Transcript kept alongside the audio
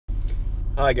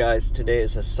Hi guys, today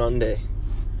is a Sunday,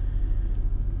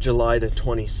 July the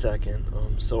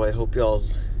 22nd. So I hope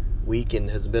y'all's weekend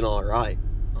has been alright.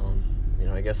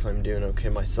 I guess I'm doing okay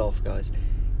myself, guys.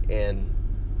 And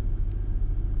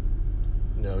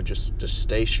just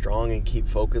stay strong and keep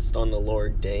focused on the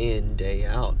Lord day in, day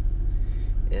out.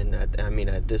 And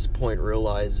at this point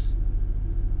realize,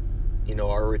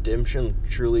 our redemption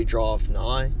truly draweth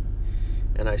nigh.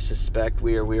 And I suspect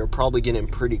we are probably getting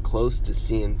pretty close to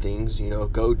seeing things,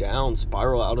 go down,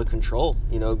 spiral out of control,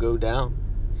 go down.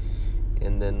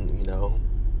 And then,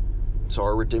 so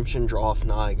our redemption draweth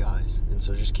nigh, guys. And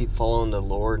so just keep following the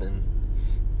Lord and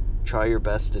try your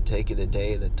best to take it a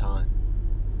day at a time.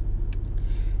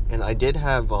 And I did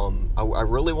have, I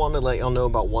really want to let y'all know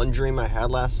about one dream I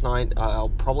had last night. I'll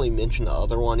probably mention the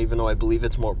other one, even though I believe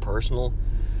it's more personal.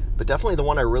 But definitely the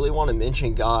one I really want to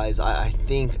mention, guys, I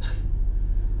think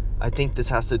this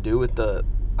has to do with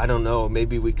I don't know,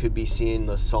 maybe we could be seeing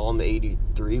the Psalm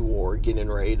 83 war getting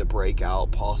ready to break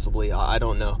out, possibly. I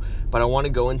don't know. But I want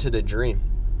to go into the dream.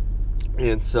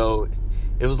 And so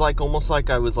it was almost like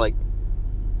I was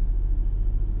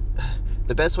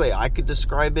the best way I could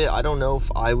describe it, I don't know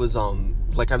if I was I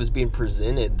was being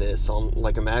presented this on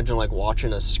imagine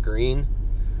watching a screen.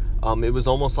 It was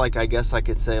almost I guess I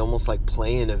could say almost like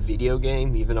playing a video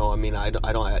game, even though I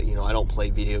don't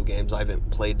play video games. I haven't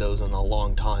played those in a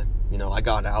long time. I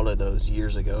got out of those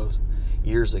years ago,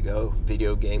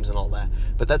 video games and all that.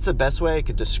 But that's the best way I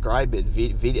could describe it.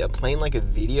 Playing like a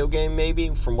video game, maybe,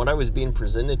 from what I was being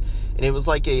presented. And it was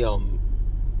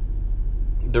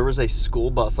there was a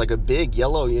school bus, like a big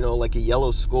yellow, like a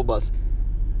yellow school bus,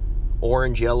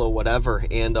 orange, yellow, whatever.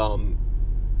 And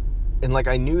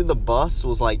I knew the bus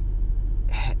was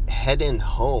heading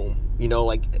home,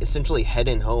 essentially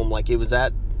heading home. It was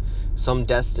at some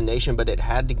destination, but it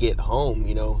had to get home,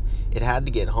 it had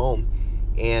to get home.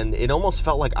 And it almost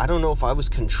felt I don't know if I was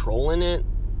controlling it.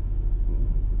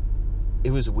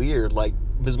 It was weird,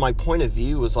 because my point of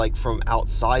view was from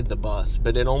outside the bus,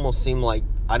 but it almost seemed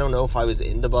I don't know if I was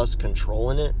in the bus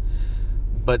controlling it,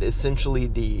 but essentially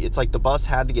it's the bus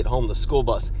had to get home, the school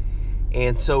bus.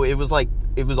 And so it was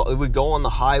it would go on the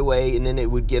highway, and then it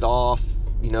would get off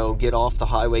the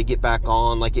highway, get back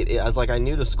on. I was I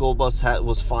knew the school bus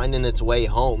was finding its way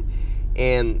home.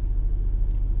 And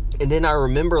then I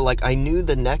remember, I knew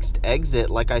the next exit,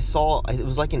 I saw, it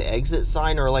was an exit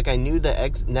sign, or I knew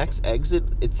the next exit,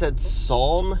 it said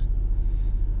Psalm,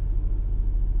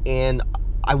 and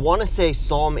I want to say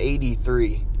Psalm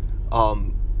 83.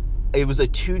 It was a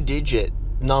 2-digit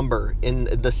number, and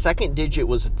the second digit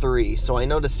was 3, so I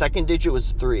know the second digit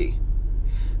was 3.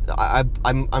 I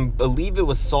believe it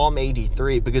was Psalm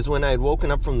 83, because when I had woken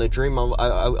up from the dream,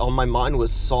 on my mind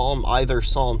was either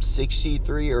Psalm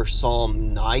 63 or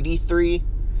Psalm 93.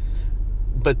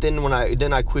 But then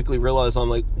I quickly realized, I'm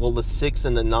well, the 6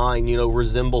 and the 9,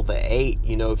 resemble the 8.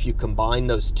 If you combine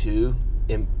those two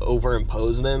and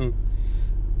overimpose them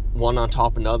one on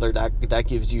top of another, that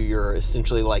gives you your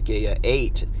essentially a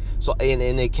 8. So and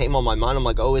it came on my mind. I'm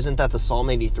oh, isn't that the Psalm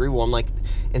 83 one?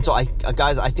 And so I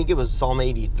think it was Psalm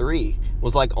 83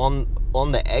 was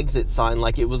on the exit sign,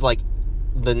 it was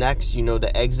the next,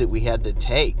 the exit we had to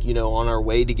take, on our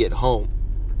way to get home.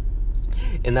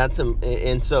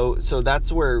 And so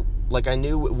that's where I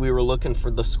knew we were looking for,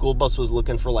 the school bus was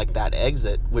looking for that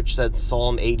exit, which said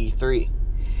Psalm 83.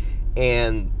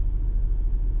 And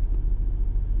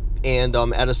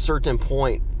at a certain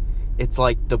point, it's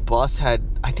the bus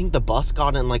I think the bus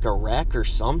got in a wreck or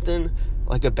something,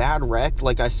 a bad wreck.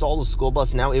 I saw the school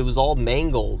bus now, it was all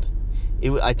mangled.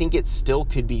 I think it still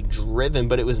could be driven,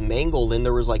 but it was mangled, and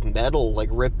there was metal,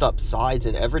 ripped up sides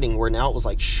and everything, where now it was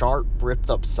sharp, ripped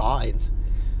up sides,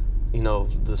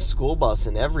 the school bus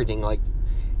and everything,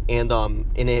 and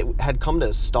it had come to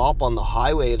a stop on the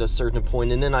highway at a certain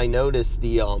point. And then I noticed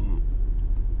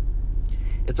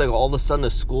it's all of a sudden, a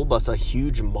school bus, a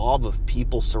huge mob of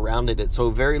people surrounded it. So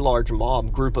a very large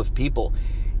group of people.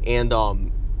 And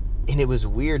it was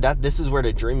weird. This is where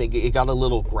the dream, it got a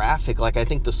little graphic. I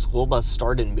think the school bus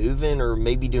started moving, or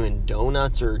maybe doing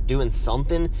donuts, or doing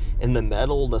something in the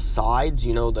metal, the sides,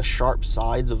 the sharp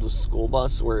sides of the school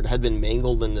bus, where it had been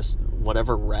mangled in this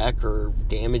whatever wreck or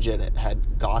damage it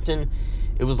had gotten.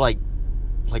 It was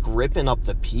ripping up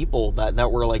the people that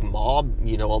were mob,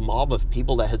 a mob of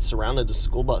people that had surrounded the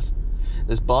school bus.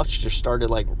 This bus just started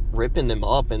ripping them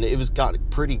up, and it got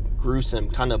pretty gruesome,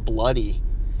 kind of bloody,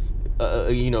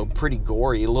 pretty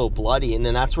gory, a little bloody. And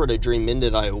then that's where the dream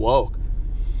ended. I awoke,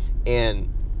 and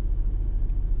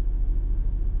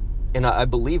I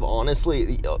believe,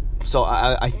 honestly, so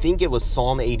I think it was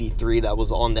Psalm 83 that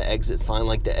was on the exit sign,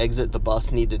 the exit the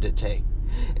bus needed to take.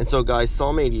 And so, guys,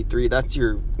 Psalm 83, that's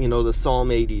your, the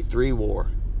Psalm 83 war.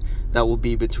 That will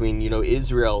be between,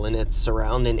 Israel and its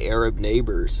surrounding Arab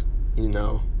neighbors,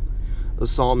 the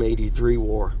Psalm 83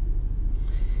 war.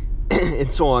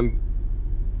 And so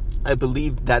I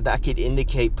believe that could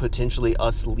indicate potentially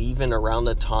us leaving around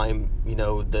the time,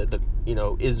 the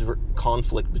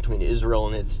conflict between Israel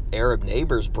and its Arab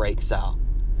neighbors breaks out.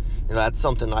 That's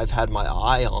something I've had my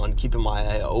eye on, keeping my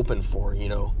eye open for,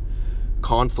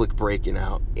 conflict breaking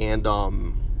out, and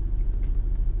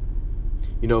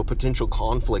potential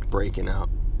conflict breaking out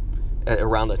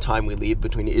around the time we leave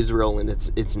between Israel and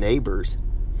its neighbors,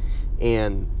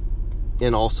 and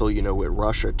also with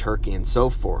Russia, Turkey, and so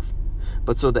forth.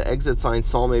 But so the exit sign,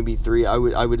 Psalm 83,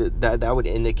 that would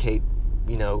indicate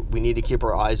we need to keep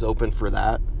our eyes open for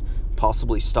that,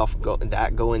 possibly stuff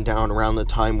going down around the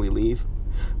time we leave.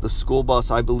 The school bus,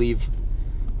 I believe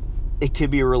it could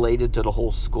be related to the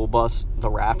whole school bus, the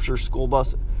rapture school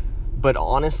bus. But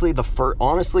honestly,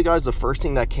 guys, the first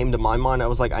thing that came to my mind, I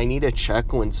was like, I need to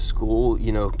check when school,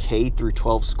 K through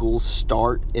 12 schools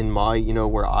start in my,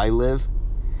 where I live,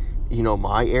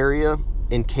 my area.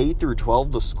 In K through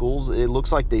 12, the schools, it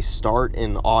looks like they start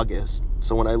in August.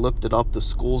 So when I looked it up, the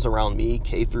schools around me,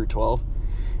 K through 12,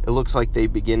 it looks like they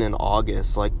begin in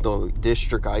August. Like the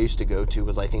district I used to go to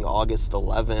was, I think, August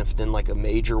 11th. Then like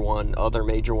other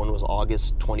major one was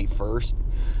August 21st.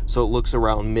 So it looks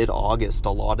around mid-August.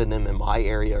 A lot of them in my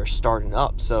area are starting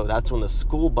up. So that's when the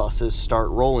school buses start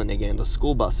rolling again, the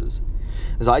school buses.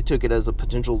 As I took it as a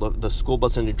potential, the school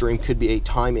bus in a dream could be a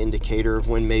time indicator of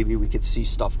when maybe we could see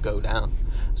stuff go down.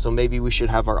 So maybe we should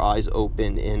have our eyes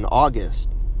open in August.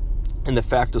 And the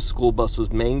fact the school bus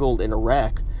was mangled in a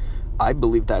wreck, I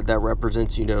believe that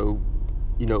represents,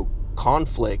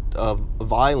 conflict, of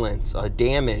violence,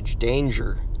 damage,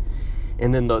 danger.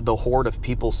 And then the horde of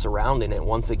people surrounding it,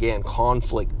 once again,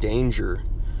 conflict, danger.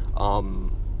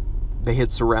 They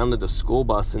had surrounded the school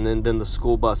bus, and then the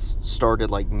school bus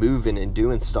started like moving and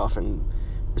doing stuff and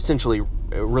essentially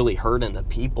really hurting the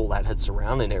people that had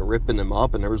surrounded it, ripping them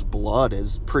up, and there was blood. It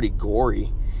was pretty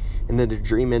gory. And then the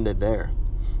dream ended there.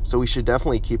 So we should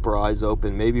definitely keep our eyes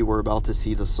open. Maybe we're about to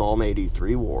see the Psalm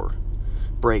 83 war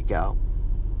break out.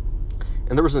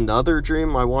 And there was another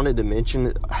dream I wanted to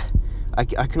mention. I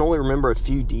can only remember a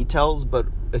few details, but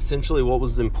essentially what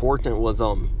was important was,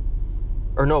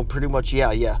 pretty much,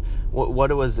 yeah.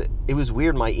 What it was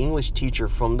weird. My English teacher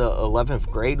from the 11th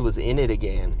grade was in it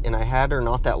again. And I had her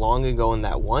not that long ago in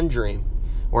that one dream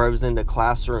where I was in the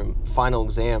classroom, final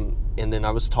exam, and then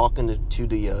I was talking to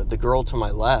the girl to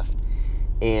my left.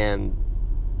 And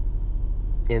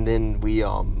then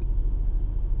the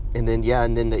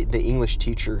English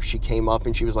teacher, she came up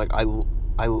and she was like, I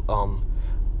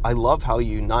love how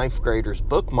you 9th graders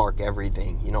bookmark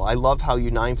everything. I love how you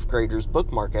 9th graders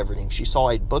bookmark everything. She saw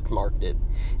I'd bookmarked it.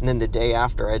 And then the day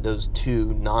after, I had those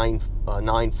 2 9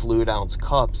 fluid ounce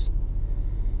cups,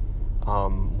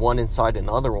 one inside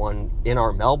another one, in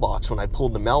our mailbox. When I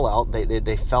pulled the mail out,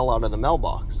 they fell out of the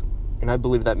mailbox. And I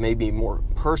believe that may be more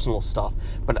personal stuff.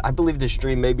 But I believe this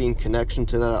dream may be in connection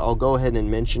to that. I'll go ahead and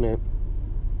mention it.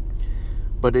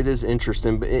 But it is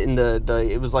interesting. But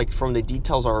it was like, from the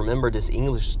details I remember, this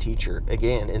English teacher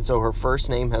again. And so her first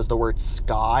name has the word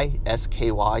sky,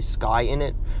 S-K-Y, sky in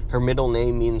it. Her middle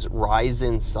name means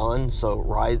rising sun. So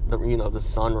the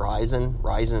sun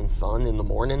rising sun in the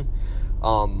morning.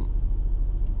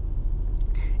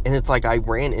 And it's like I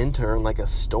ran into her in like a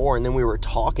store, and then we were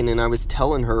talking, and I was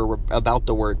telling her about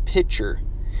the word pitcher.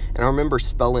 And I remember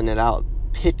spelling it out.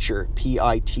 Pitcher,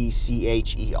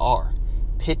 P-I-T-C-H-E-R.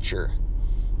 Pitcher,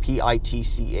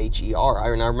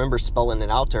 P-I-T-C-H-E-R. And I remember spelling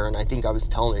it out to her, and I think I was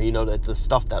telling her, that the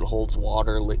stuff that holds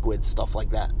water, liquid, stuff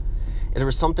like that. And there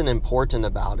was something important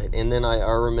about it. And then I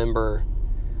remember,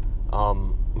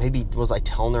 maybe was I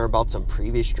telling her about some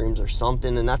previous dreams or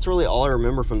something, and that's really all I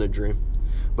remember from the dream.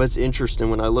 But it's interesting,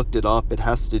 when I looked it up, it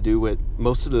has to do with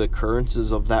most of the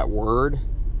occurrences of that word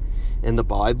in the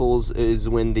Bibles is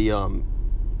when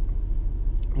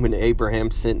when Abraham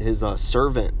sent his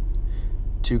servant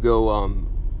to go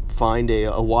find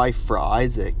a wife for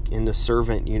Isaac, and the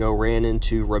servant, ran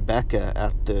into Rebecca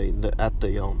at the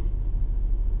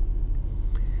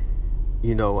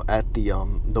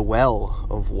well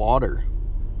of water.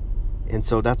 And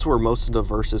so that's where most of the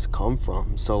verses come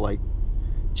from. So like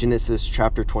Genesis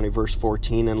chapter 20 verse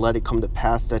 14, and let it come to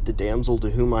pass that the damsel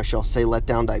to whom I shall say, let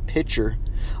down thy pitcher,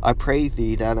 I pray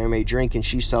thee that I may drink, and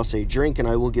she shall say, drink, and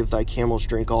I will give thy camels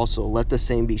drink also. Let the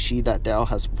same be she that thou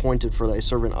hast appointed for thy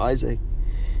servant Isaac,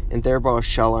 and thereby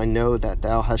shall I know that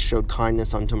thou hast showed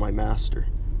kindness unto my master.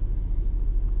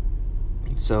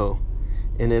 So,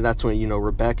 and then that's when,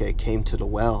 Rebecca came to the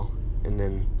well, And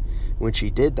then when she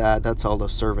did that, that's how the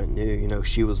servant knew, you know,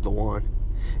 she was the one.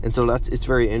 And so it's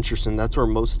very interesting. That's where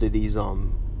most of these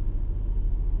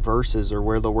verses, or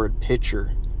where the word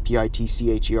pitcher,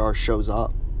 P-I-T-C-H-E-R, shows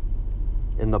up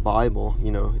in the Bible.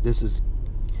 You know, this is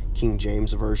King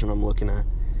James version I'm looking at.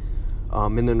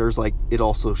 And then there's like, it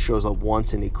also shows up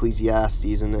once in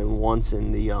Ecclesiastes, and then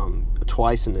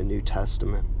twice in the New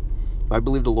Testament. But I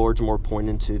believe the Lord's more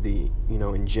pointing to the, you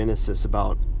know, in Genesis,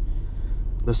 about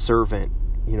the servant,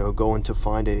 you know, going to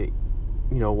find a,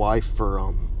 you know, wife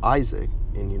for Isaac.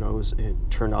 And, you know, it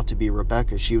turned out to be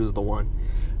Rebecca. She was the one.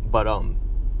 But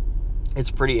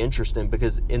it's pretty interesting,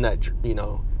 because in that, you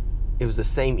know, it was the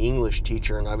same English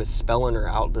teacher, and I was spelling her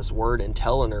out this word and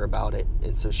telling her about it.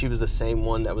 And so she was the same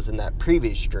one that was in that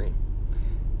previous dream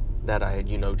that I had,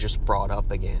 you know, just brought up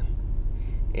again.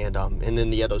 And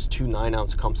then, yeah, those 2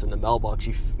 9-ounce cups in the mailbox,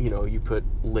 you know, you put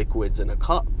liquids in a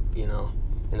cup, you know,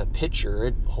 in a pitcher,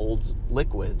 it holds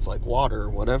liquids like water or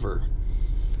whatever.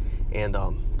 And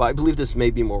but I believe this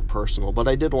may be more personal, but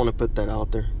I did want to put that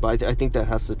out there. But I think that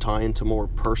has to tie into more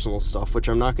personal stuff, which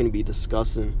I'm not going to be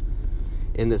discussing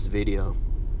in this video.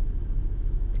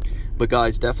 But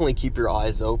guys, definitely keep your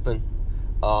eyes open.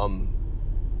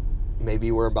 Maybe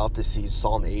we're about to see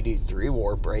Psalm 83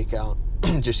 war break out.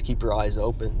 Just keep your eyes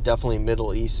open. Definitely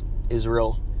Middle East,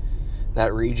 Israel,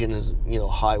 that region is, you know,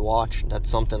 high watch. That's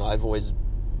something I've always,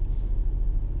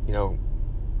 you know,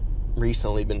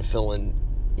 recently been feeling,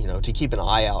 you know, to keep an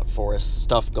eye out for us,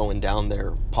 stuff going down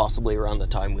there, possibly around the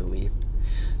time we leave.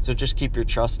 So just keep your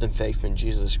trust and faith in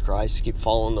Jesus Christ. Keep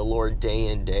following the Lord day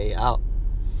in, day out.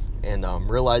 And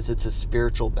realize it's a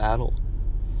spiritual battle.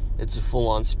 It's a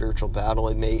full-on spiritual battle.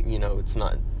 It may, you know, it's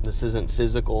not, this isn't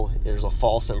physical. There's a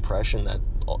false impression that,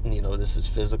 you know, this is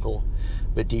physical.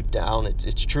 But deep down,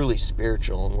 it's truly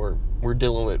spiritual. And we're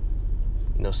dealing with,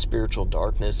 you know, spiritual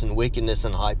darkness and wickedness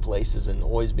in high places, and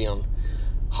always be on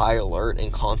high alert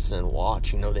and constant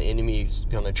watch. You know, the enemy's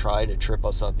going to try to trip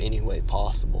us up any way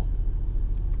possible.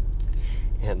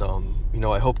 And, you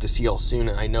know, I hope to see y'all soon.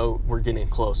 And I know we're getting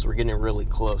close. We're getting really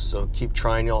close. So keep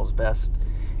trying y'all's best,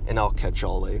 and I'll catch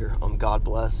y'all later. God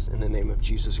bless in the name of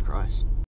Jesus Christ.